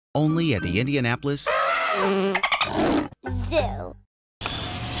Only at the Indianapolis Zoo.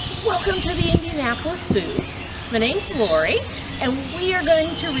 Welcome to the Indianapolis Zoo. My name's Laurie, and we are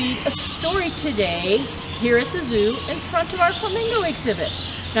going to read a story today here at the zoo in front of our flamingo exhibit.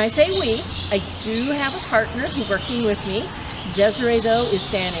 Now I say we, I do have a partner who's working with me. Desiree, though, is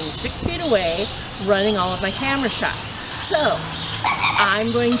standing 6 feet away running all of my camera shots. So,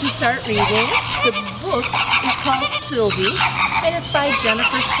 I'm going to start reading. The book is called Sylvie, and it's by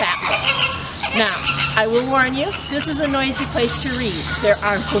Jennifer Sattler. Now, I will warn you, this is a noisy place to read. There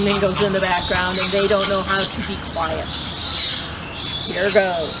are flamingos in the background, and they don't know how to be quiet. Here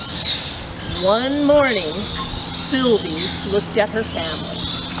goes. One morning, Sylvie looked at her family.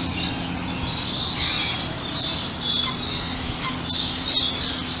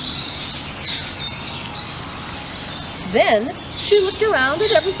 Then she looked around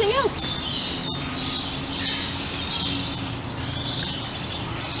at everything else.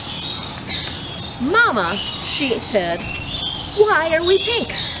 "Mama," she said, "why are we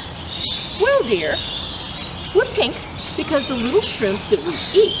pink?" "Well, dear, we're pink because the little shrimp that we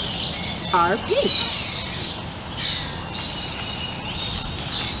eat are pink."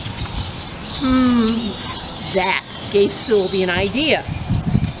 That gave Sylvie an idea.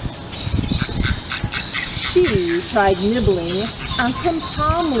 She tried nibbling on some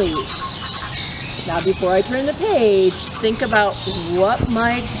palm leaves. Now, before I turn the page, think about what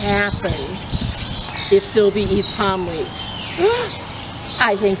might happen if Sylvie eats palm leaves.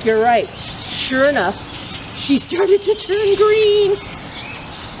 I think you're right. Sure enough, she started to turn green.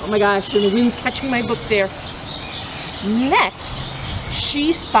 Oh my gosh, and the wind's catching my book there. Next,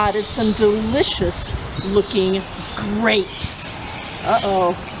 she spotted some delicious looking grapes.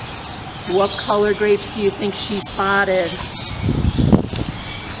 Uh-oh. What color grapes do you think she spotted?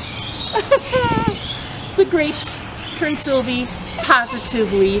 The grapes turned Sylvie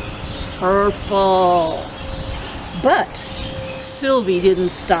positively purple. But Sylvie didn't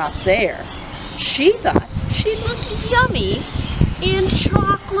stop there. She thought she'd look yummy in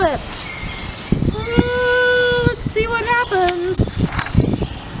chocolate. Let's see what happens.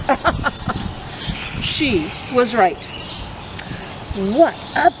 She was right. "What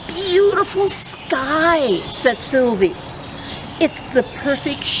a beautiful sky," said Sylvie. "It's the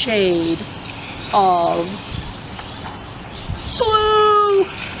perfect shade of blue."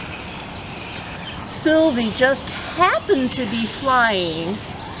 Sylvie just happened to be flying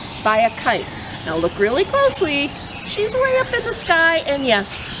by a kite. Now look really closely. She's way up in the sky, and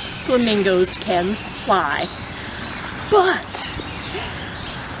yes, flamingos can fly. But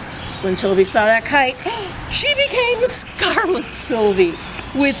when Sylvie saw that kite, she became Scarlet Sylvie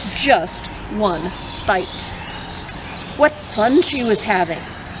with just one bite. What fun she was having.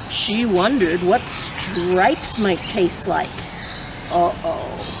 She wondered what stripes might taste like.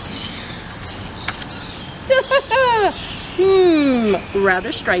 Uh-oh.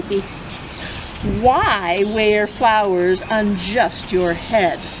 Rather stripy. Why wear flowers on just your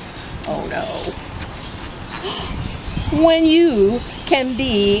head? Oh no. When you can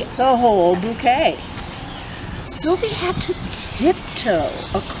be the whole bouquet. Sylvie had to tiptoe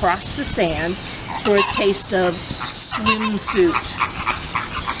across the sand for a taste of swimsuit.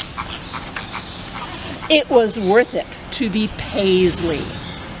 It was worth it to be paisley.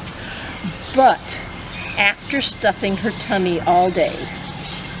 But after stuffing her tummy all day,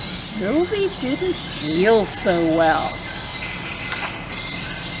 Sylvie didn't feel so well.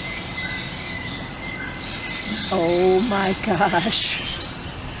 Oh my gosh.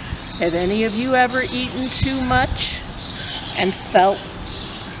 Have any of you ever eaten too much and felt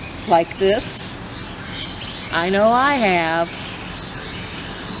like this? I know I have.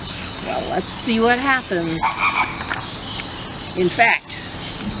 Well, let's see what happens. In fact,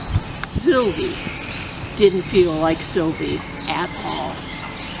 Sylvie didn't feel like Sylvie at all.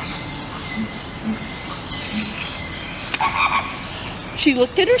 She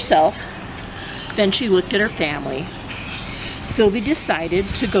looked at herself, then she looked at her family. Sylvie decided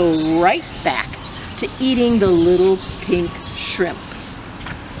to go right back to eating the little pink shrimp.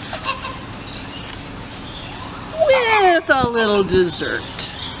 With a little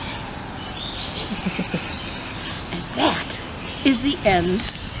dessert. And that is the end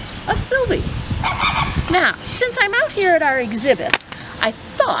of Sylvie. Now, since I'm out here at our exhibit, I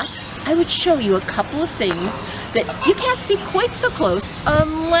thought I would show you a couple of things that you can't see quite so close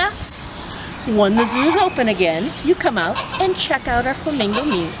unless, when the zoo's open again, you come out and check out our flamingo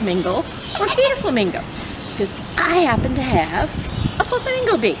mingle or feeder flamingo. Because I happen to have a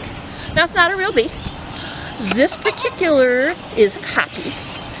flamingo beak. Now, it's not a real beak. This particular is a copy,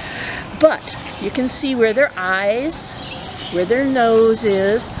 but you can see where their eyes where their nose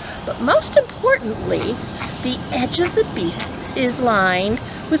is, but most importantly, the edge of the beak is lined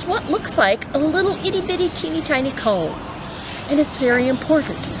with what looks like a little itty-bitty teeny tiny comb. And it's very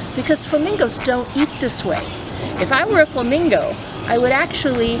important because flamingos don't eat this way. If I were a flamingo, I would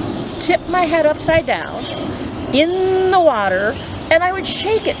actually tip my head upside down in the water and I would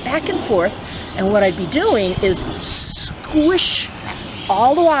shake it back and forth, and what I'd be doing is squish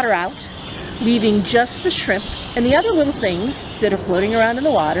all the water out, leaving just the shrimp and the other little things that are floating around in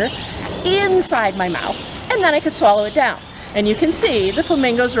the water inside my mouth, and then I could swallow it down. And you can see the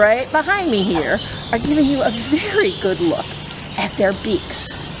flamingos right behind me here are giving you a very good look at their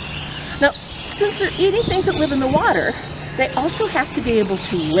beaks. Now, since they're eating things that live in the water, they also have to be able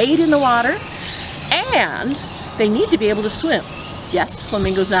to wade in the water, and they need to be able to swim. Yes,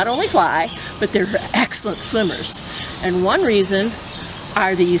 flamingos not only fly, but they're excellent swimmers. And one reason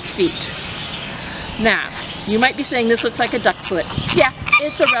are these feet. Now, you might be saying this looks like a duck foot. Yeah,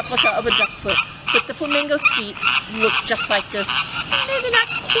 it's a replica of a duck foot, but the flamingo's feet look just like this. Maybe not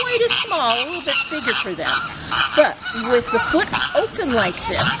quite as small, a little bit bigger for them. But with the foot open like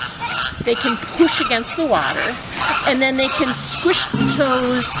this, they can push against the water, and then they can squish the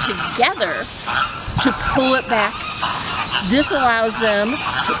toes together to pull it back. This allows them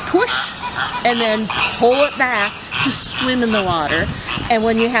to push and then pull it back to swim in the water. And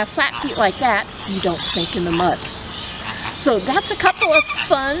when you have flat feet like that, you don't sink in the mud. So that's a couple of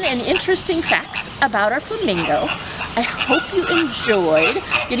fun and interesting facts about our flamingo. I hope you enjoyed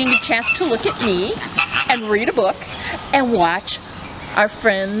getting a chance to look at me and read a book and watch our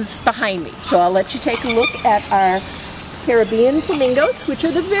friends behind me. So I'll let you take a look at our Caribbean flamingos, which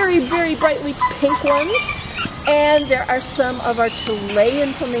are the very, very brightly pink ones. And there are some of our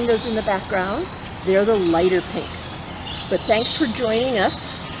Chilean flamingos in the background. They're the lighter pink. But thanks for joining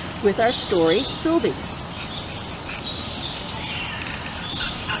us with our story, Sylvie.